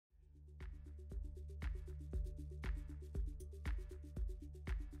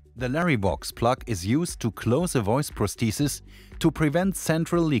The LARYVOX plug is used to close a voice prosthesis to prevent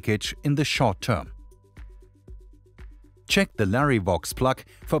central leakage in the short term. Check the LARYVOX plug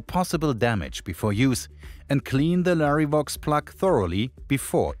for possible damage before use and clean the LARYVOX plug thoroughly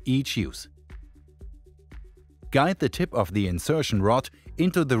before each use. Guide the tip of the insertion rod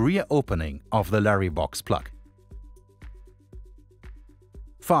into the rear opening of the LARYVOX plug.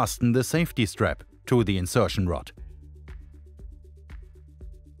 Fasten the safety strap to the insertion rod.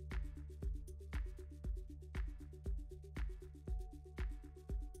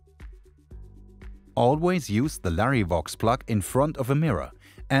 Always use the LARYVOX plug in front of a mirror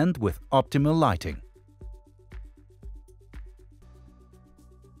and with optimal lighting.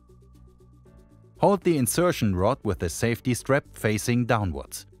 Hold the insertion rod with the safety strap facing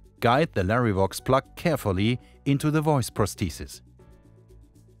downwards. Guide the LARYVOX plug carefully into the voice prosthesis.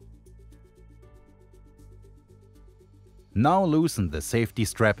 Now loosen the safety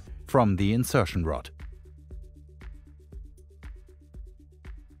strap from the insertion rod.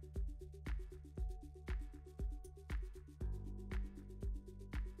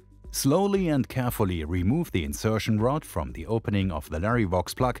 Slowly and carefully remove the insertion rod from the opening of the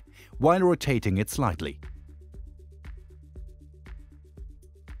LARYVOX plug while rotating it slightly.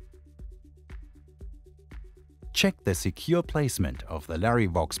 Check the secure placement of the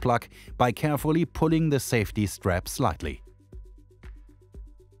LARYVOX plug by carefully pulling the safety strap slightly.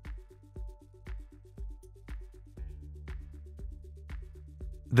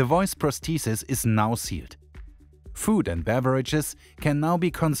 The voice prosthesis is now sealed. Food and beverages can now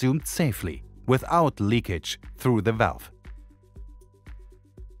be consumed safely, without leakage through the valve.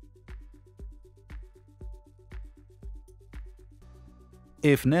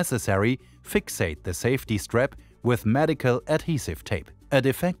 If necessary, fixate the safety strap with medical adhesive tape. A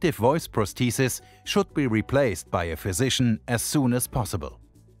defective voice prosthesis should be replaced by a physician as soon as possible.